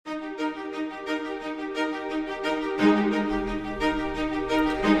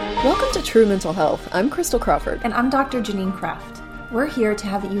Welcome to True Mental Health. I'm Crystal Crawford. And I'm Dr. Janine Kraft. We're here to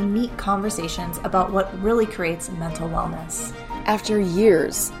have unique conversations about what really creates mental wellness. After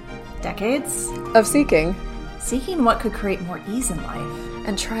years, decades, of seeking what could create more ease in life,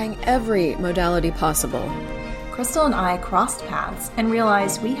 and trying every modality possible, Crystal and I crossed paths and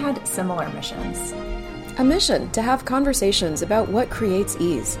realized we had similar missions. A mission to have conversations about what creates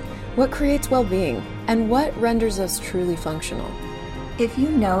ease, what creates well-being, and what renders us truly functional. If you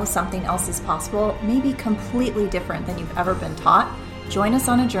know something else is possible, maybe completely different than you've ever been taught, join us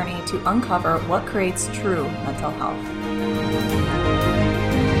on a journey to uncover what creates true mental health.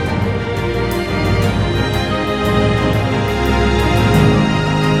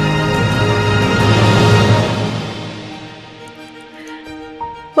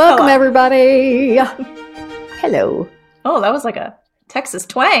 Welcome, everybody. Hello. Oh, that was like a Texas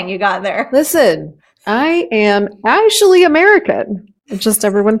twang you got there. Listen, I am actually American. Just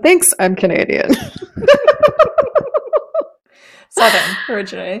everyone thinks I'm Canadian. Southern,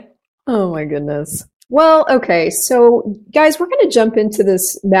 originally. Oh my goodness. Well, okay. So guys, we're going to jump into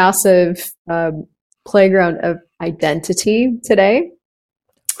this massive playground of identity today.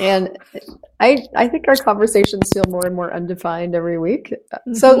 And I think our conversations feel more and more undefined every week.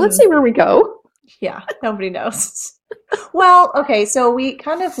 So let's see where we go. Yeah, nobody knows. Well, okay, so we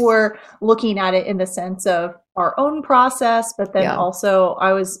kind of were looking at it in the sense of our own process, but then also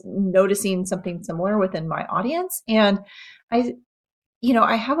I was noticing something similar within my audience. And I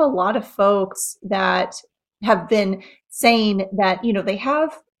have a lot of folks that have been saying that, they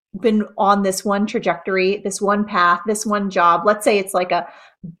have been on this one trajectory, this one path, this one job. Let's say it's like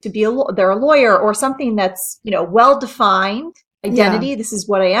they're a lawyer or something that's, well-defined identity. Yeah. This is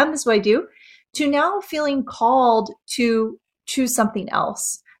what I am. This is what I do. To now feeling called to choose something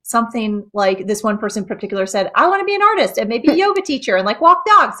else. Something like this one person in particular said, I want to be an artist and maybe a yoga teacher and like walk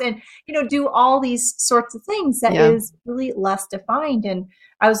dogs and, do all these sorts of things that is really less defined. And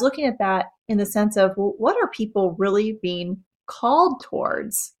I was looking at that in the sense of, well, what are people really being called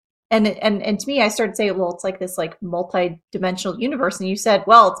towards? And to me, I started saying, well, it's like this like multi-dimensional universe. And you said,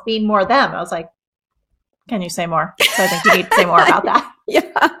 well, it's being more them. I was like, can you say more? So I think you need to say more about that.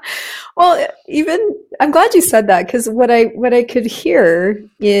 Yeah. Well, I'm glad you said that, because what I could hear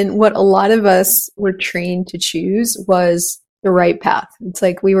in what a lot of us were trained to choose was the right path. It's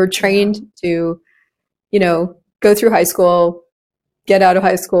like we were trained to, go through high school, get out of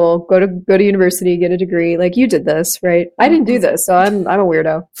high school, go to university, get a degree. Like you did this, right? I didn't do this, so I'm a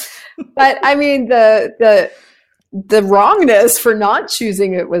weirdo. But I mean, the wrongness for not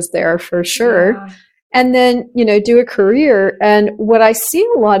choosing it was there for sure. Yeah. And then, do a career. And what I see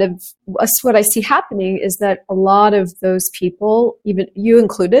happening is that a lot of those people, even you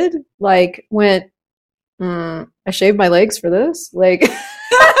included, like went, I shaved my legs for this. Like,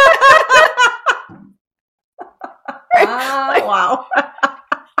 wow.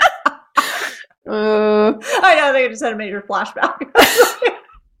 I know, they just had a major flashback.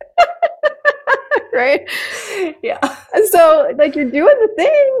 Right? Yeah. And so like you're doing the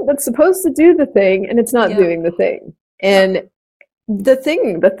thing that's supposed to do the thing and it's not doing the thing. And the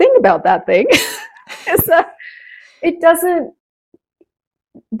thing about that thing is that it doesn't,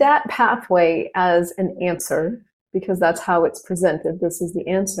 that pathway as an answer, because that's how it's presented, this is the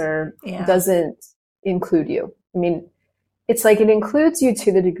answer, doesn't include you. I mean, it's like it includes you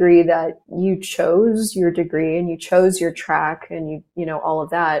to the degree that you chose your degree and you chose your track and you all of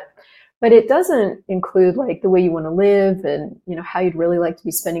that. But it doesn't include like the way you want to live and, how you'd really like to be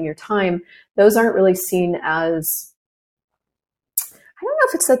spending your time. Those aren't really seen as, I don't know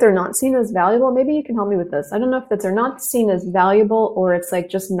if it's that they're not seen as valuable. Maybe you can help me with this. I don't know if they're not seen as valuable or it's like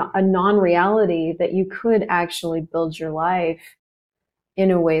just a non-reality that you could actually build your life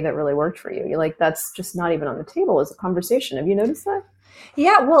in a way that really worked for you. You're like, that's just not even on the table as a conversation. Have you noticed that?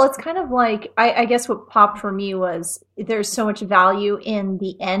 Yeah, well, it's kind of like, I guess what popped for me was there's so much value in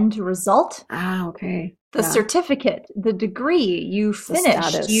the end result. Ah, okay. The certificate, the degree, you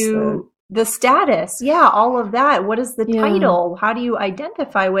finished, the status. Yeah, all of that. What is the title? How do you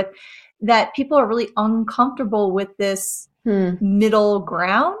identify with that? People are really uncomfortable with this middle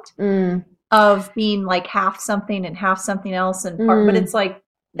ground of being like half something and half something else. But it's like,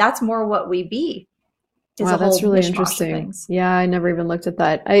 that's more what we be. Wow, that's really interesting. Yeah, I never even looked at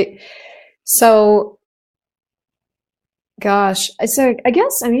that. I guess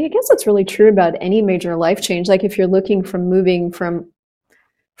that's really true about any major life change. Like if you're looking from moving from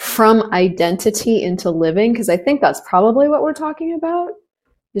identity into living, because I think that's probably what we're talking about,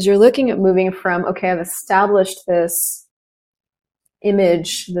 is you're looking at moving from, okay, I've established this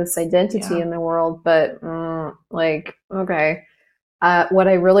image, this identity in the world. But like, okay, what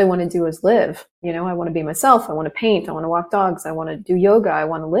I really want to do is live. You know, I want to be myself. I want to paint. I want to walk dogs. I want to do yoga. I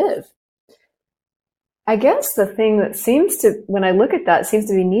want to live. I guess the thing that seems to, when I look at that, seems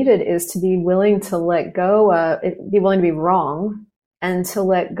to be needed is to be willing to let go, be willing to be wrong, and to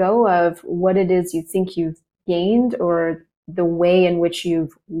let go of what it is you think you've gained or the way in which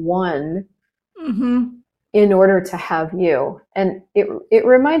you've won in order to have you. And it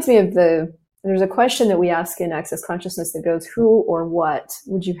reminds me of there's a question that we ask in Access Consciousness that goes, who or what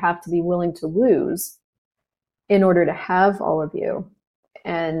would you have to be willing to lose in order to have all of you?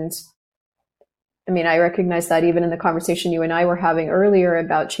 And I mean, I recognize that even in the conversation you and I were having earlier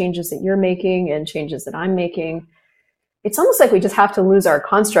about changes that you're making and changes that I'm making. It's almost like we just have to lose our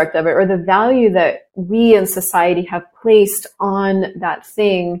construct of it, or the value that we in society have placed on that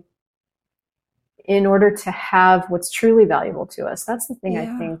thing in order to have what's truly valuable to us. That's the thing I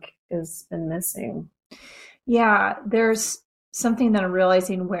think has been missing. Yeah, there's something that I'm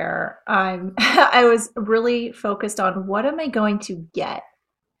realizing where I was really focused on what am I going to get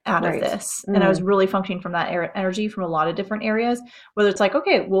out of this. And I was really functioning from that energy from a lot of different areas, whether it's like,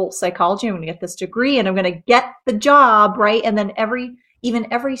 okay, well, psychology, I'm going to get this degree and I'm going to get the job, right? And then every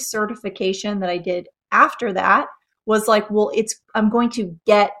certification that I did after that was like, well, I'm going to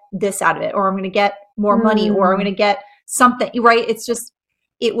get this out of it, or I'm going to get more money, or I'm going to get something, right?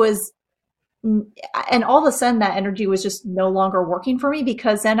 And all of a sudden that energy was just no longer working for me,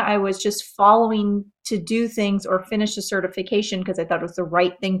 because then I was just following to do things or finish a certification because I thought it was the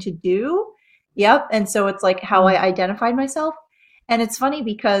right thing to do. Yep. And so it's like how I identified myself. And it's funny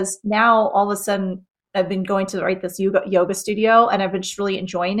because now all of a sudden I've been going to this yoga studio and I've been just really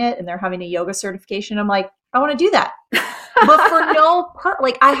enjoying it. And they're having a yoga certification. I'm like, I want to do that. But for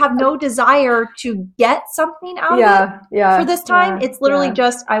I have no desire to get something out of it for this time. It's literally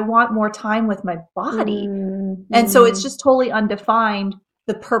just, I want more time with my body. And so it's just totally undefined,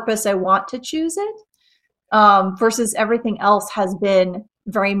 the purpose I want to choose it, versus everything else has been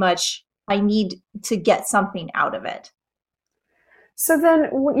very much, I need to get something out of it. So then,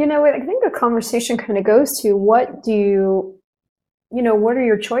 I think the conversation kind of goes to what are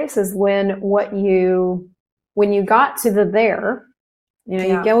your choices when you got to there,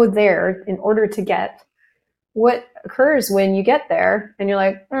 you go there in order to get, what occurs when you get there and you're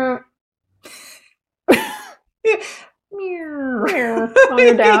like, you're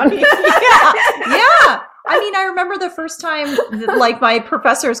down. Yeah. I mean, I remember the first time like my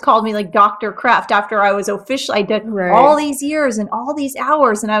professors called me like Dr. Kraft after I was officially, I did all these years and all these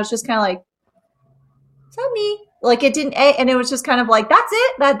hours. And I was just kind of like, is that me? Like it didn't, and it was just kind of like, that's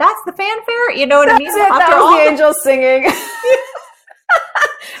it. That's the fanfare. You know what I mean? That was the angels singing.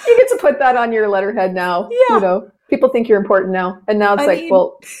 You get to put that on your letterhead now. Yeah. People think you're important now. And now it's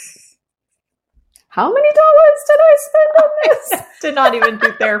well, how many dollars did I spend on this? To not even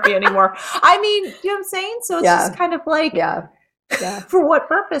do therapy anymore. I mean, you know what I'm saying? So it's just kind of like, for what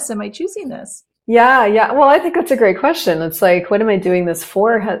purpose am I choosing this? Yeah. Well, I think that's a great question. It's like, what am I doing this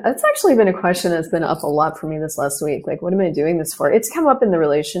for? That's actually been a question that's been up a lot for me this last week. Like, what am I doing this for? It's come up in the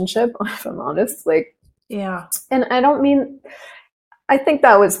relationship, if I'm honest. Like, and I think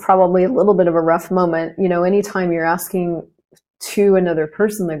that was probably a little bit of a rough moment. Anytime you're asking to another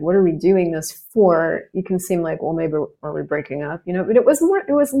person, like, what are we doing this for? You can seem like, well, maybe are we breaking up? But it was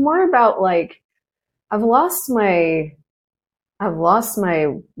more about like, I've lost my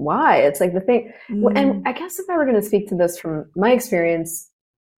why. It's like the thing. And I guess if I were going to speak to this from my experience,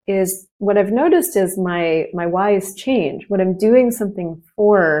 is what I've noticed is my whys change. What I'm doing something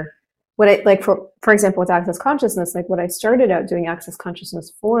for, what I like for example, with Access Consciousness, like what I started out doing Access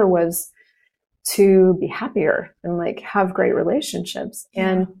Consciousness for was to be happier and like have great relationships.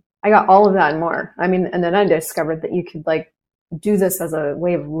 And I got all of that and more. I mean, and then I discovered that you could like do this as a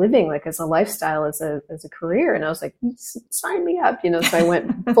way of living, like as a lifestyle, as a career. And I was like, sign me up, so I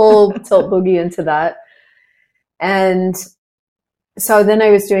went full tilt boogie into that. And so then I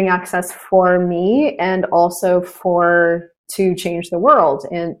was doing Access for me and also to change the world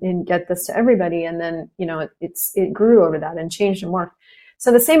and get this to everybody. And then, it grew over that and changed and morphed.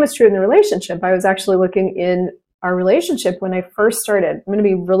 So the same is true in the relationship. I was actually looking in our relationship when I first started. I'm going to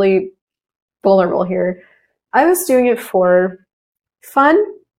be really vulnerable here. I was doing it for fun,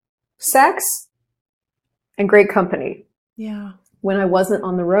 sex, and great company. Yeah. When I wasn't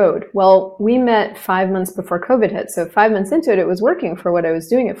on the road. Well, we met 5 months before COVID hit. So 5 months into it, it was working for what I was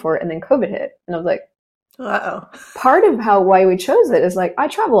doing it for. And then COVID hit. And I was like, part of why we chose it is like, I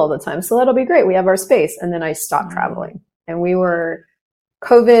travel all the time. So that'll be great. We have our space. And then I stopped traveling. And we were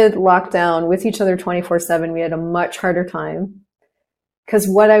COVID lockdown with each other 24/7. We had a much harder time. because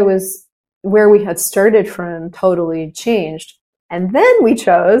where we had started from totally changed. And then we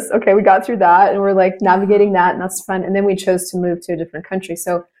chose, okay, we got through that and we're like navigating that and that's fun. And then we chose to move to a different country.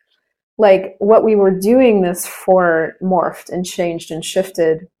 So like what we were doing this for morphed and changed and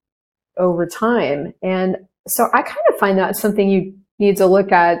shifted over time. And so I kind of find that something you need to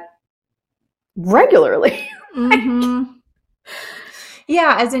look at regularly. Mm-hmm.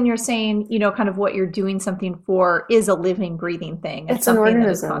 Yeah, as in you're saying, kind of what you're doing something for is a living, breathing thing. It's an organism.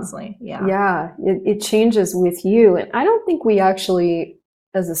 That is constantly, it changes with you. And I don't think we actually,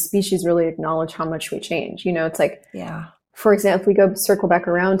 as a species, really acknowledge how much we change. It's like, for example, we circle back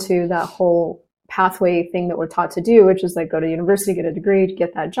around to that whole pathway thing that we're taught to do, which is like go to university, get a degree,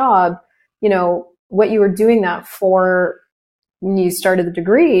 get that job. What you were doing that for when you started the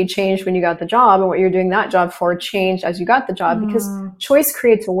degree changed when you got the job, and what you're doing that job for changed as you got the job, because choice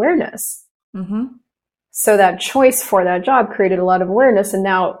creates awareness. Mm-hmm. So that choice for that job created a lot of awareness. And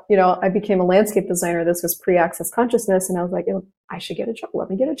now, I became a landscape designer. This was pre-access consciousness. And I was like, I should get a job.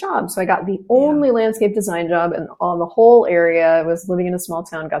 Let me get a job. So I got the only landscape design job on the whole area. I was living in a small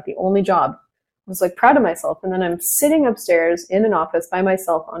town, got the only job. I was like proud of myself. And then I'm sitting upstairs in an office by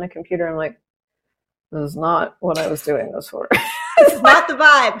myself on a computer. I'm like, this is not what I was doing this for. This is not the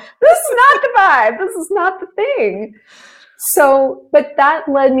vibe. This is not the vibe. This is not the thing. So, but that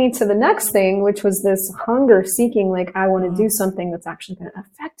led me to the next thing, which was this hunger seeking, like I want to do something that's actually going to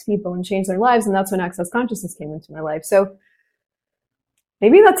affect people and change their lives. And that's when access consciousness came into my life. So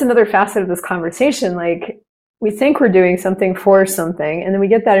maybe that's another facet of this conversation. Like we think we're doing something for something, and then we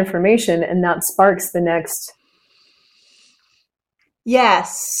get that information and that sparks the next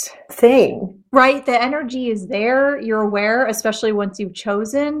thing. Right. The energy is there. You're aware, especially once you've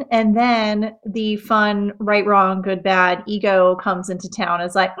chosen. And then the fun, right, wrong, good, bad ego comes into town.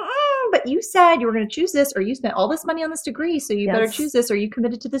 It's like, but you said you were going to choose this, or you spent all this money on this degree, so you better choose this, or you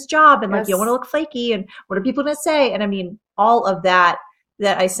committed to this job, and like you don't want to look flaky, and what are people going to say? And I mean, all of that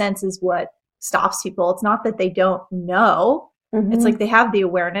I sense is what stops people. It's not that they don't know. Mm-hmm. It's like they have the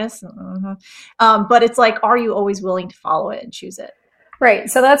awareness. But it's like, are you always willing to follow it and choose it? Right.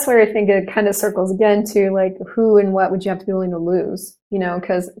 So that's where I think it kind of circles again to like who and what would you have to be willing to lose,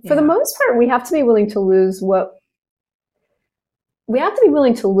 because for the most part, we have to be willing to lose where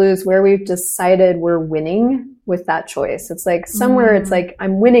we've decided we're winning with that choice. It's like somewhere it's like,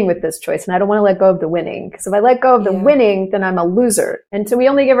 I'm winning with this choice and I don't want to let go of the winning. Because if I let go of the winning, then I'm a loser. And so we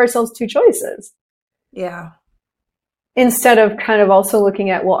only give ourselves two choices. Yeah. Instead of kind of also looking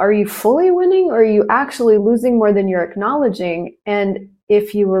at, well, are you fully winning, or are you actually losing more than you're acknowledging? And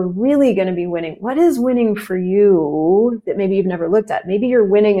if you were really going to be winning, what is winning for you that maybe you've never looked at? Maybe you're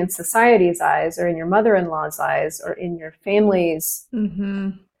winning in society's eyes, or in your mother-in-law's eyes, or in your family's.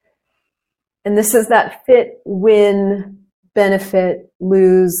 Mm-hmm. And this is that fit, win, benefit,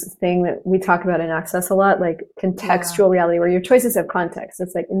 lose thing that we talk about in Access a lot, like contextual reality, where your choices have context.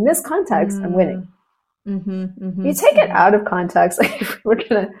 It's like, in this context, I'm winning. Mm-hmm, mm-hmm, you take it out of context. Like if we're going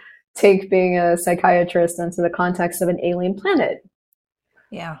to take being a psychiatrist into the context of an alien planet.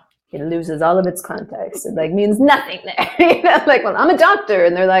 Yeah. It loses all of its context. It like means nothing there. Like, well, I'm a doctor.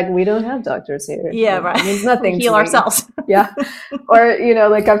 And they're like, we don't have doctors here. Yeah, right. It means nothing. We heal ourselves. Yeah. Or,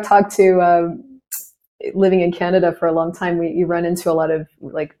 like I've talked to, living in Canada for a long time, you run into a lot of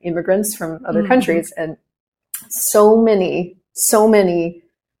like immigrants from other countries, and so many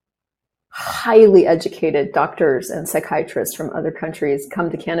highly educated doctors and psychiatrists from other countries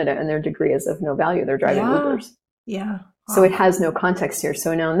come to Canada, and their degree is of no value. They're driving Ubers. Yeah. So it has no context here.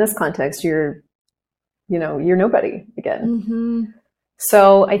 So now in this context, you're nobody again. Mm-hmm.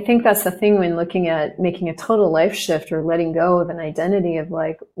 So I think that's the thing when looking at making a total life shift or letting go of an identity of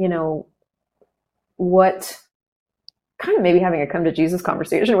like, what kind of maybe having a come to Jesus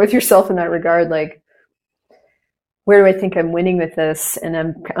conversation with yourself in that regard, like, where do I think I'm winning with this? And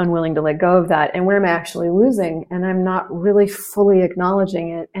I'm unwilling to let go of that. And where am I actually losing? And I'm not really fully acknowledging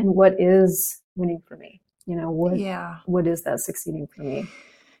it. And what is winning for me? What is that succeeding for me?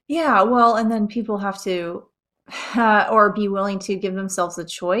 Yeah. Well, and then people have to, or be willing to give themselves a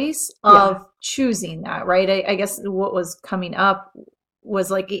choice of choosing that, right? I guess what was coming up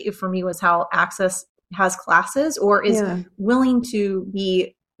was like, for me, was how Access has classes, or is willing to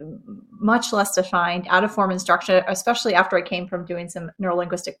be much less defined, out of form instruction, especially after I came from doing some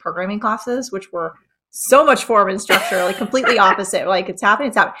neurolinguistic programming classes, which were so much form and structure, like completely opposite. Like it's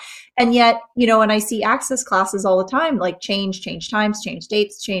happening. And yet, and I see Access classes all the time, like change times, change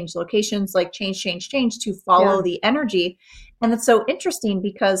dates, change locations, like change to follow the energy. And it's so interesting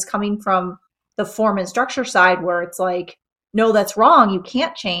because coming from the form and structure side, where it's like, no, that's wrong. You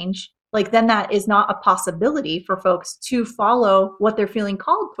can't change. like then that is not a possibility for folks to follow what they're feeling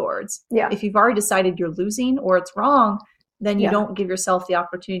called towards. Yeah. If you've already decided you're losing or it's wrong, then you don't give yourself the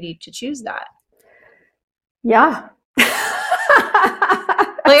opportunity to choose that. Yeah.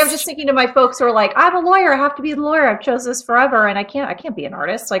 Like I'm just thinking to my folks who are like, I'm a lawyer, I have to be a lawyer. I've chose this forever and I can't be an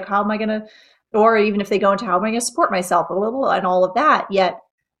artist. Like, how am I going to, or even if they go into how am I going to support myself, blah, blah, blah, and all of that. Yet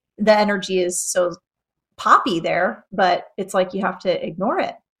the energy is so poppy there, but it's like you have to ignore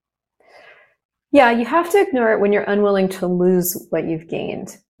it. Yeah, you have to ignore it when you're unwilling to lose what you've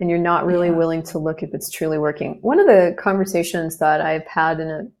gained and you're not really willing to look if it's truly working. One of the conversations that I've had in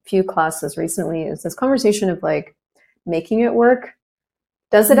a few classes recently is this conversation of like making it work.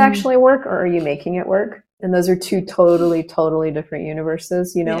 Does it actually work, or are you making it work? And those are two totally, totally different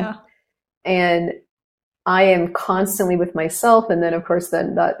universes, you know? Yeah. And I am constantly with myself. And then of course,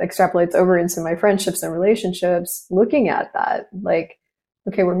 then that extrapolates over into my friendships and relationships, looking at that, like,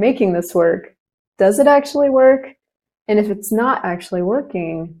 okay, we're making this work. Does it actually work? And if it's not actually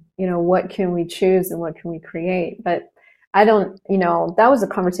working, you know, what can we choose and what can we create? But I don't, you know, that was a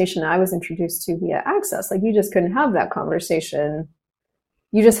conversation I was introduced to via Access. Like you just couldn't have that conversation.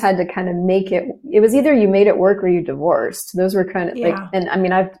 You just had to kind of make it. It was either you made it work or you divorced. Those were kind of like, and I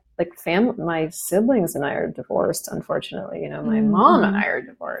mean, I've like my siblings and I are divorced, unfortunately, you know, my mom and I are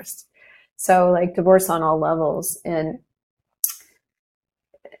divorced. So like divorce on all levels. And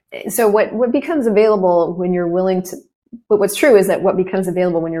so what becomes available when you're willing to, but what's true is that what becomes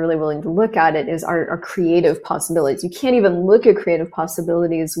available when you're really willing to look at it is our creative possibilities. You can't even look at creative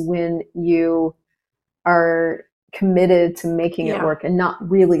possibilities when you are committed to making it work and not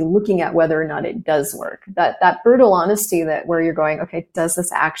really looking at whether or not it does work. That brutal honesty that where you're going, okay, does this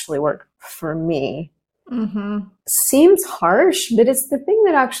actually work for me? Seems harsh, but it's the thing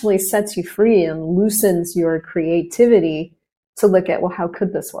that actually sets you free and loosens your creativity to look at, well, how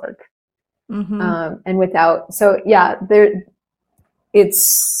could this work? And without, so yeah,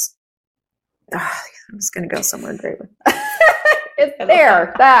 it's, I'm just going to go somewhere great with it's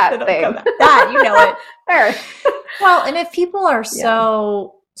there, that thing. That, you know it. There. Well, and if people are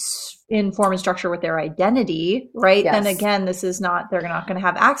so in form and structure with their identity, right, then again, this is not, they're not going to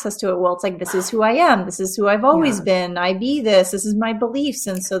have access to it. Well, it's like, this is who I am. This is who I've always been. I be this. This is my beliefs.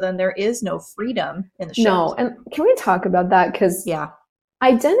 And so then there is no freedom in the show. No. And can we talk about that? Because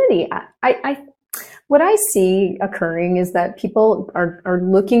identity, what I see occurring is that people are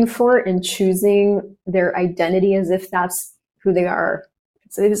looking for and choosing their identity as if that's who they are.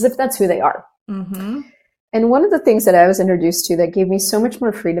 As if that's who they are. And one of the things that I was introduced to that gave me so much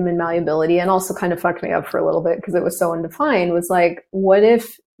more freedom and malleability and also kind of fucked me up for a little bit because it was so undefined was like, what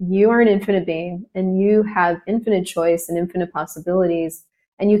if you are an infinite being and you have infinite choice and infinite possibilities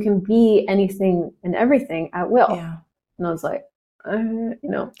and you can be anything and everything at will? And I was like, you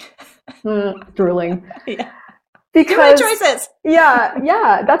know, drooling. Because too many choices.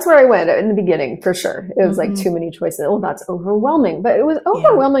 That's where I went in the beginning for sure. It was like too many choices. Oh, that's overwhelming. But it was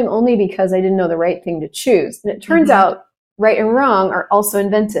overwhelming only because I didn't know the right thing to choose. And it turns out right and wrong are also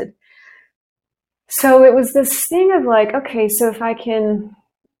invented. So it was this thing of like, okay, so if I can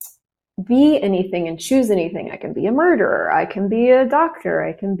be anything and choose anything, I can be a murderer, I can be a doctor,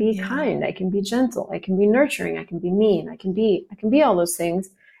 I can be kind, I can be gentle, I can be nurturing, I can be mean, I can be all those things.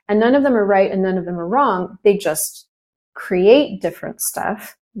 And none of them are right and none of them are wrong. They just create different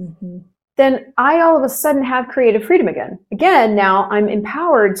stuff. Then I all of a sudden have creative freedom again. Now I'm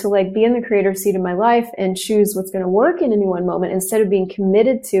empowered to like be in the creator seat of my life and choose what's going to work in any one moment instead of being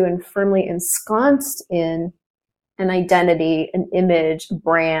committed to and firmly ensconced in an identity, an image, a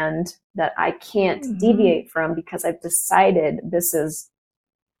brand that I can't deviate from because I've decided this is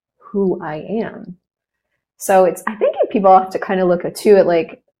who I am. So I think people have to kind of look at too at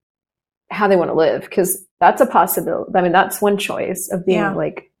like how they want to live, because that's a possibility. I mean, that's one choice of being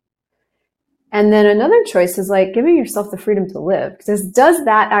like, and then another choice is like giving yourself the freedom to live. Because does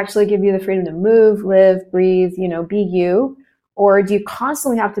that actually give you the freedom to move, live, breathe, you know, be you? Or do you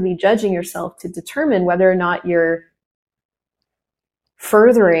constantly have to be judging yourself to determine whether or not you're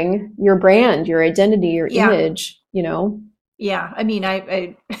furthering your brand, your identity, your image, you know? Yeah. I mean,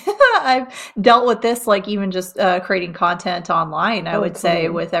 I've dealt with this, like even just creating content online, I would say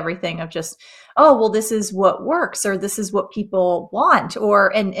with everything of just, oh, well, this is what works, or this is what people want,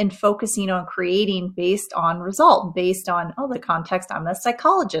 or, and focusing on creating based on result, based on, the context. I'm a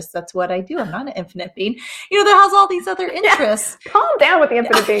psychologist. That's what I do. I'm not an infinite being, you know, that has all these other interests. Calm down with the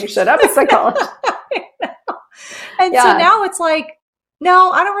infinite being shit. I'm a psychologist. And so now it's like, no,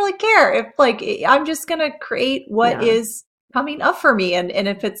 I don't really care if like, I'm just going to create what is coming up for me. And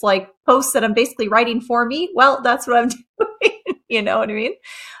if it's like posts that I'm basically writing for me, well, that's what I'm doing. You know what I mean?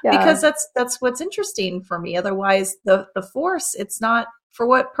 Yeah. Because that's what's interesting for me. Otherwise, the force, it's not, for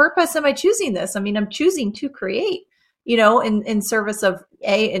what purpose am I choosing this? I mean, I'm choosing to create, you know, in service of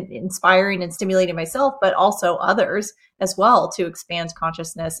inspiring and stimulating myself, but also others as well, to expand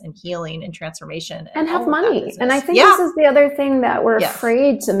consciousness and healing and transformation and have money. And I think this is the other thing that we're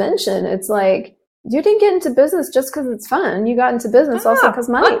afraid to mention. It's like, you didn't get into business just because it's fun. You got into business also because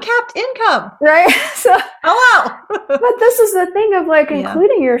money. Uncapped income. Right? So, hello. But this is the thing of like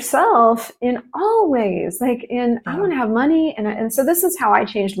including yourself in all ways. Like I want to have money. And so this is how I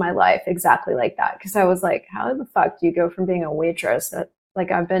changed my life exactly like that. Because I was like, how the fuck do you go from being a waitress that,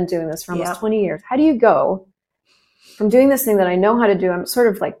 like, I've been doing this for almost 20 years. How do you go from doing this thing that I know how to do? I'm sort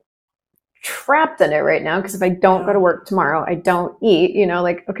of like trapped in it right now, because if I don't go to work tomorrow, I don't eat, you know,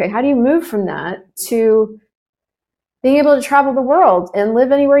 like, okay, how do you move from that to being able to travel the world and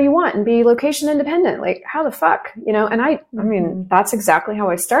live anywhere you want and be location independent? Like, how the fuck, you know? And I mean, that's exactly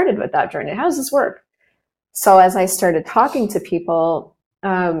how I started with that journey. How does this work? So as I started talking to people,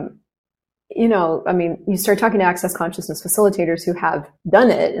 you know, I mean, you start talking to access consciousness facilitators who have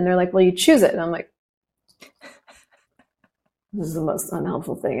done it, and they're like, well, you choose it. And I'm like, this is the most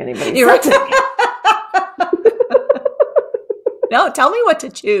unhelpful thing anybody said to me. No, tell me what to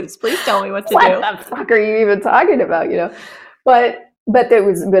choose. Please tell me what to do. What the fuck are you even talking about? You know, but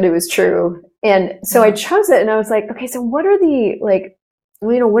it was true. And so I chose it, and I was like, okay, so what are the, like,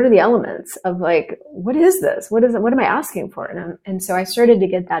 you know, what are the elements of, like, what is this? What is it? What am I asking for? And so I started to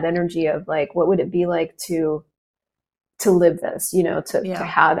get that energy of like, what would it be like to live this, you know, to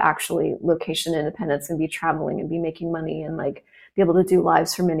have actually location independence and be traveling and be making money and like be able to do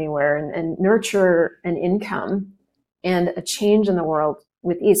lives from anywhere and nurture an income and a change in the world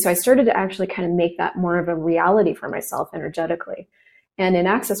with ease. So I started to actually kind of make that more of a reality for myself energetically. And in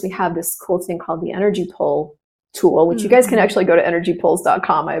Access, we have this cool thing called the Energy Pole tool, which you guys can actually go to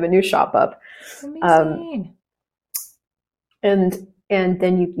energypoles.com. I have a new shop up. Amazing. And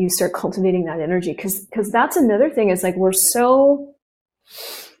then you start cultivating that energy, because that's another thing, is like, we're so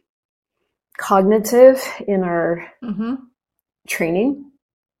cognitive in our training.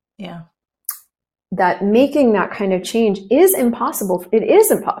 Yeah. That making that kind of change is impossible. It is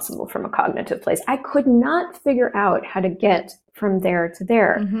impossible from a cognitive place. I could not figure out how to get from there to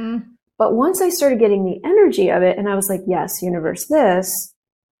there. But once I started getting the energy of it, and I was like, yes, universe, this,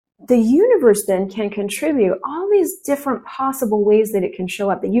 the universe then can contribute all these different possible ways that it can show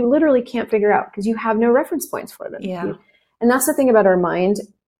up that you literally can't figure out because you have no reference points for them. Yeah. And that's the thing about our mind,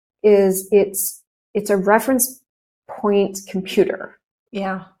 is it's a reference point computer.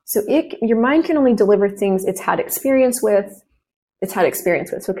 Yeah. So your mind can only deliver things it's had experience with. So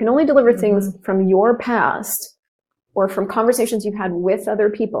it can only deliver things from your past or from conversations you've had with other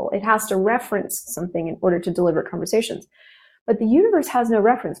people. It has to reference something in order to deliver conversations. But the universe has no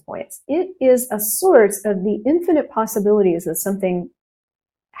reference points. It is a source of the infinite possibilities of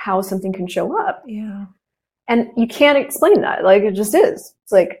how something can show up. Yeah. And you can't explain that. Like, it just is.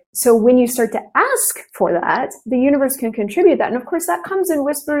 It's like, so when you start to ask for that, the universe can contribute that. And of course that comes in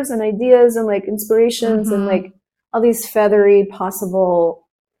whispers and ideas and like inspirations and like all these feathery possible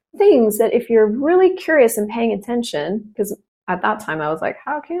things that if you're really curious and paying attention, because at that time I was like,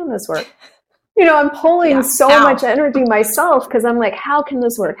 how can this work? You know, I'm pulling so much energy myself because I'm like, how can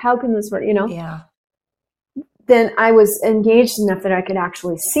this work? How can this work? You know? Yeah. Then I was engaged enough that I could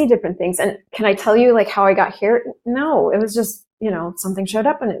actually see different things. And can I tell you like how I got here? No, it was just, you know, something showed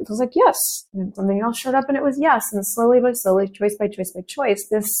up and it was like, yes. And something else showed up and it was yes. And slowly by slowly, choice by choice by choice,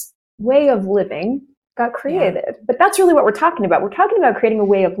 this way of living got created. Yeah. But that's really what we're talking about. We're talking about creating a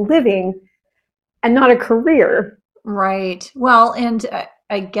way of living and not a career. Right. Well, and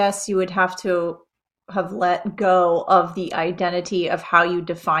I guess you would have to have let go of the identity of how you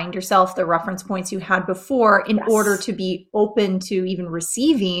defined yourself, the reference points you had before, in order to be open to even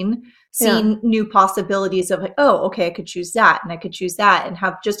receiving, seeing new possibilities of like, oh, okay, I could choose that and I could choose that, and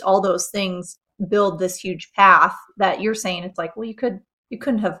have just all those things build this huge path that you're saying. It's like, well, you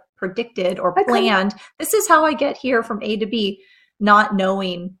couldn't have predicted or planned. This is how I get here from A to B, not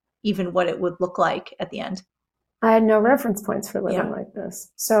knowing even what it would look like at the end. I had no reference points for living like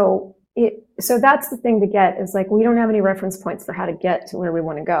this. So that's the thing to get, is like, we don't have any reference points for how to get to where we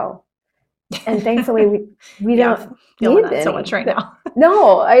want to go. And thankfully we don't need that so much right now.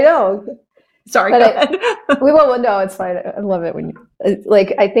 No, I know. Sorry. We won't. No, it's fine. I love it when you,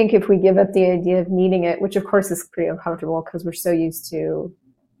 like, I think if we give up the idea of needing it, which of course is pretty uncomfortable because we're so used to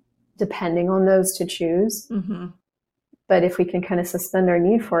depending on those to choose. Mm-hmm. But if we can kind of suspend our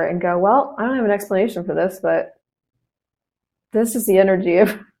need for it and go, well, I don't have an explanation for this, but this is the energy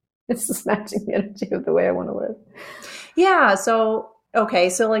of, this is matching the energy of the way I want to live. Yeah. So, okay.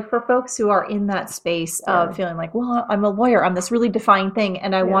 So, like for folks who are in that space of feeling like, well, I'm a lawyer, I'm this really defined thing,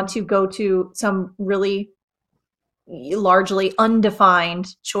 and I want to go to some really largely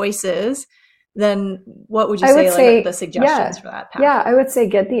undefined choices, then what would you say, like the suggestions for that path? Yeah, I would say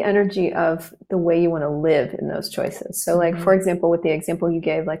get the energy of the way you want to live in those choices. So like, for example, with the example you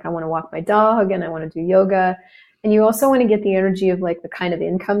gave, like I want to walk my dog and I want to do yoga. And you also want to get the energy of like the kind of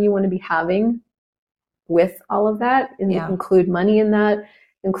income you want to be having with all of that, and include money in that,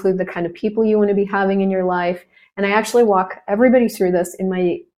 include the kind of people you want to be having in your life. And I actually walk everybody through this in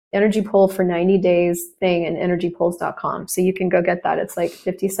my energy poll for 90 days thing in energypolls.com. So you can go get that. It's like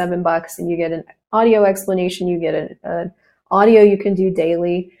 $57 and you get an audio explanation. You get an audio you can do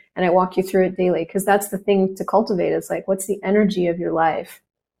daily. And I walk you through it daily because that's the thing to cultivate. It's like, what's the energy of your life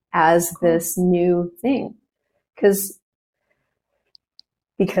as this new thing? Because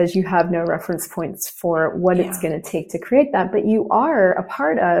you have no reference points for what it's going to take to create that. But you are a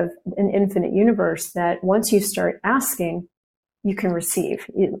part of an infinite universe that once you start asking, you can receive.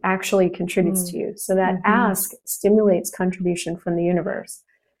 It actually contributes to you. So that ask stimulates contribution from the universe.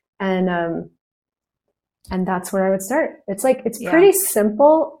 And that's where I would start. It's like, it's pretty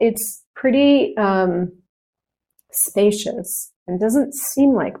simple. It's pretty spacious and doesn't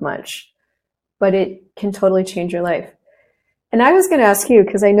seem like much, but it can totally change your life. And I was going to ask you,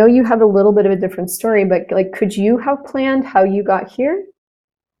 because I know you have a little bit of a different story, but like, could you have planned how you got here?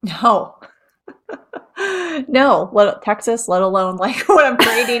 No. No, Texas, let alone like what I'm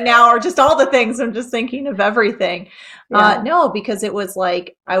creating now, or just all the things. I'm just thinking of everything. No, because it was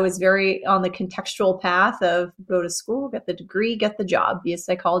like, I was very on the contextual path of go to school, get the degree, get the job, be a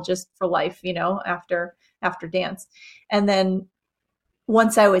psychologist for life, you know, after dance. And then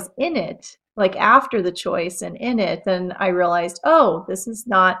once I was in it, like after the choice and in it, then I realized, oh, this is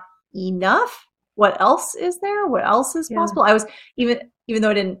not enough. What else is there? What else is possible? I was even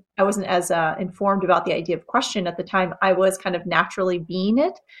though I wasn't as informed about the idea of question at the time, I was kind of naturally being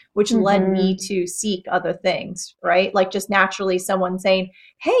it, which led me to seek other things, right? Like just naturally someone saying,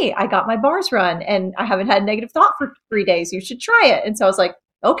 hey, I got my bars run and I haven't had a negative thought for 3 days. You should try it. And so I was like,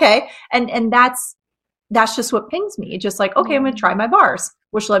 okay. And that's just what pings me. Just like, okay, I'm going to try my bars,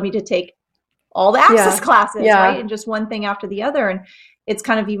 which led me to take all the access classes, right? And just one thing after the other. And it's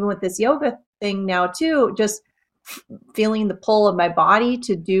kind of even with this yoga thing now too, just feeling the pull of my body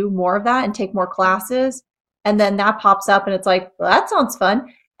to do more of that and take more classes. And then that pops up and it's like, well, that sounds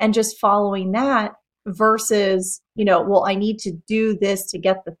fun. And just following that versus, you know, well, I need to do this to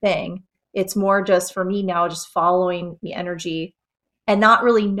get the thing. It's more just for me now, just following the energy and not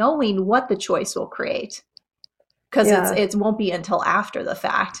really knowing what the choice will create. Because it won't be until after the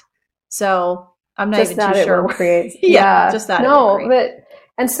fact. So I'm not just even too sure. Create. Just that. No, but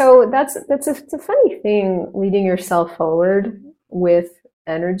and so it's a funny thing leading yourself forward with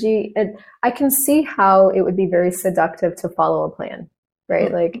energy. And I can see how it would be very seductive to follow a plan,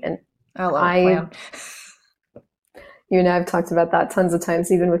 right? Like, and I love a plan. You and I have talked about that tons of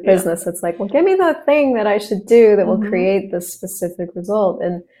times, even with business. It's like, well, give me the thing that I should do that will create this specific result.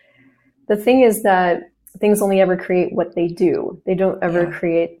 And the thing is that things only ever create what they do. They don't ever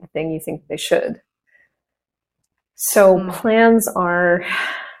create the thing you think they should. So plans are...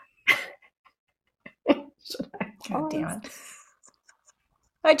 God damn it.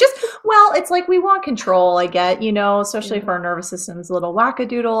 It's like we want control, I get, you know, especially if our nervous system's a little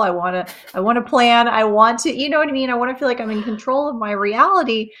wackadoodle. I want to plan. I want to, you know what I mean? I want to feel like I'm in control of my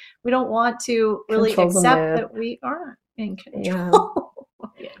reality. We don't want to really accept that we aren't in control.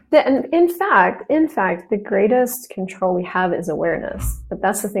 And in fact, the greatest control we have is awareness. But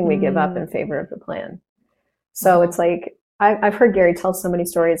that's the thing we give up in favor of the plan. So it's like, I've heard Gary tell so many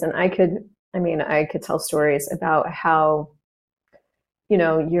stories, and I could tell stories about how, you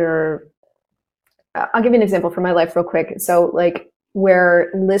know, I'll give you an example from my life real quick. So like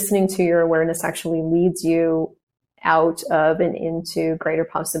where listening to your awareness actually leads you out of and into greater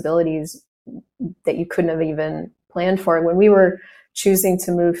possibilities that you couldn't have even planned for. When we were choosing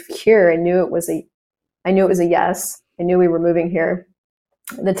to move here, I knew it was a yes. I knew we were moving here.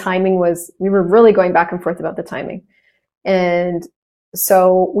 The timing was, we were really going back and forth about the timing. And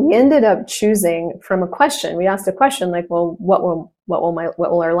so we ended up choosing from a question. We asked a question like, well, what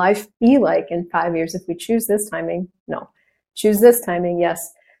will our life be like in 5 years if we choose this timing? No. Choose this timing?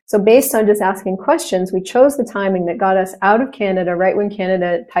 Yes. So based on just asking questions, we chose the timing that got us out of Canada right when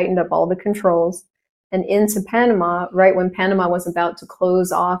Canada tightened up all the controls, and into Panama right when Panama was about to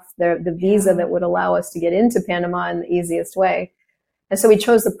close off the visa that would allow us to get into Panama in the easiest way. And so we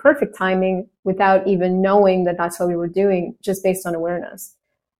chose the perfect timing without even knowing that that's what we were doing, just based on awareness.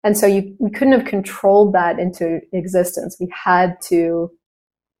 And so we couldn't have controlled that into existence. We had to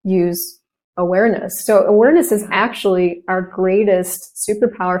use awareness. So awareness is actually our greatest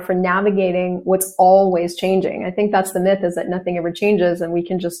superpower for navigating what's always changing. I think that's the myth, is that nothing ever changes and we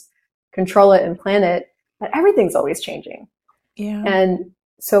can just control it and plan it, but everything's always changing. Yeah. And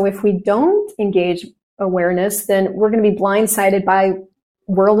so if we don't engage awareness, then we're going to be blindsided by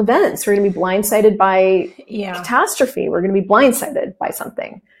world events. We're going to be blindsided by catastrophe. We're going to be blindsided by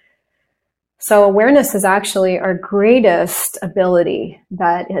something. So awareness is actually our greatest ability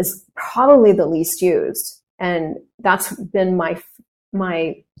that is probably the least used. And that's been my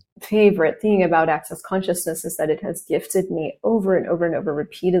favorite thing about Access Consciousness, is that it has gifted me over and over and over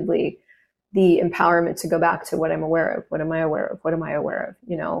repeatedly the empowerment to go back to what I'm aware of. What am I aware of? What am I aware of?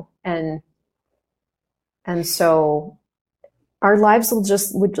 You know, and so our lives will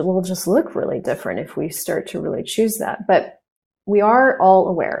just look really different if we start to really choose that. But we are all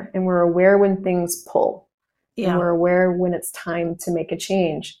aware, and we're aware when things pull. Yeah. And we're aware when it's time to make a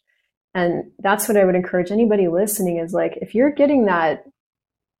change. And that's what I would encourage anybody listening, is like, if you're getting that,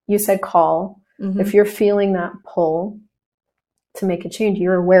 you said call, if you're feeling that pull to make a change,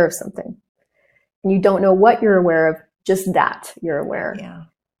 you're aware of something. And you don't know what you're aware of, just that you're aware. Yeah.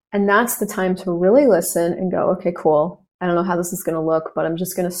 And that's the time to really listen and go, okay, cool. I don't know how this is going to look, but I'm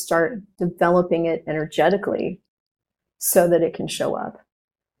just going to start developing it energetically so that it can show up.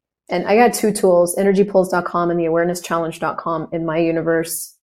 And I got 2 tools, energypulls.com and the awareness-challenge.com in my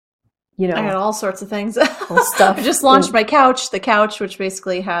universe. You know, I got all sorts of things. Stuff. I just launched my couch, the couch, which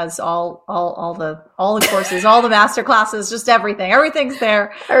basically has all the courses, all the master classes, just everything. Everything's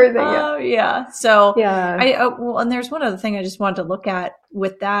there. Everything. Yeah. So yeah. Well, and there's one other thing I just wanted to look at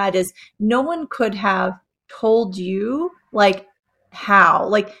with that, is no one could have told you like how,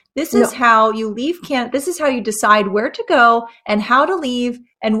 like, this is how you leave this is how you decide where to go and how to leave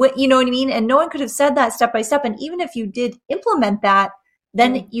and what, you know what I mean? And no one could have said that step by step. And even if you did implement that,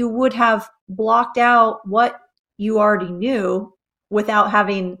 then you would have blocked out what you already knew without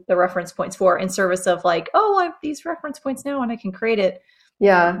having the reference points for, in service of like, oh, I have these reference points now and I can create it.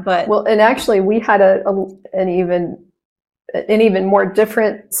 Yeah. But well, and actually we had an even more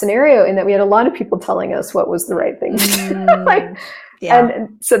different scenario, in that we had a lot of people telling us what was the right thing to do.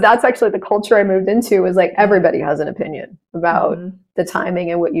 And so that's actually the culture I moved into, was like, everybody has an opinion about the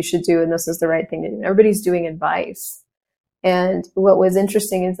timing and what you should do. And this is the right thing to do. Everybody's doing advice. And what was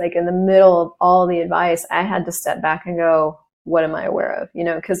interesting is, like, in the middle of all the advice, I had to step back and go, what am I aware of? You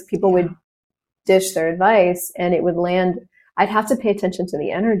know, because people would dish their advice and it would land. I'd have to pay attention to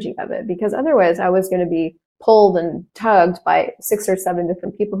the energy of it, because otherwise I was going to be pulled and tugged by 6 or 7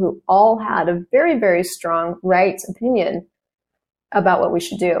 different people who all had a very, very strong right opinion about what we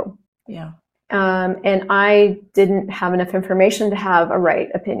should do. Yeah. And I didn't have enough information to have a right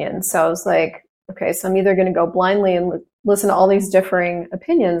opinion. So I was like, okay, so I'm either going to go blindly and listen to all these differing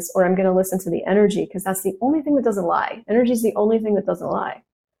opinions, or I'm going to listen to the energy, because that's the only thing that doesn't lie. Energy is the only thing that doesn't lie.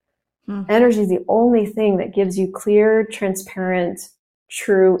 Energy is the only thing that gives you clear, transparent,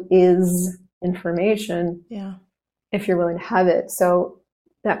 true is information. Yeah. If you're willing to have it. So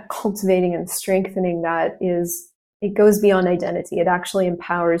that cultivating and strengthening that it goes beyond identity. It actually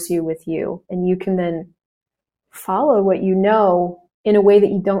empowers you with you, and you can then follow what you know in a way that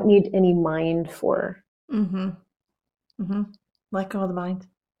you don't need any mind for. Let go of the mind.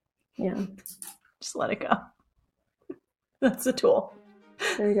 Yeah. Just let it go. That's a tool.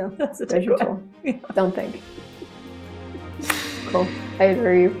 There you go. That's a tool. Yeah. Don't think. Cool. I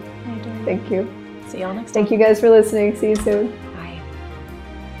adore you. I adore you. Thank you. See y'all next time. Thank you guys for listening. See you soon. Bye.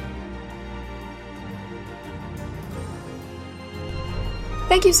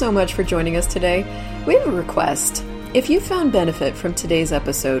 Thank you so much for joining us today. We have a request. If you found benefit from today's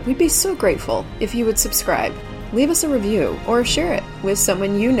episode, we'd be so grateful if you would subscribe, leave us a review, or share it with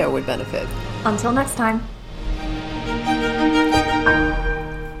someone you know would benefit. Until next time.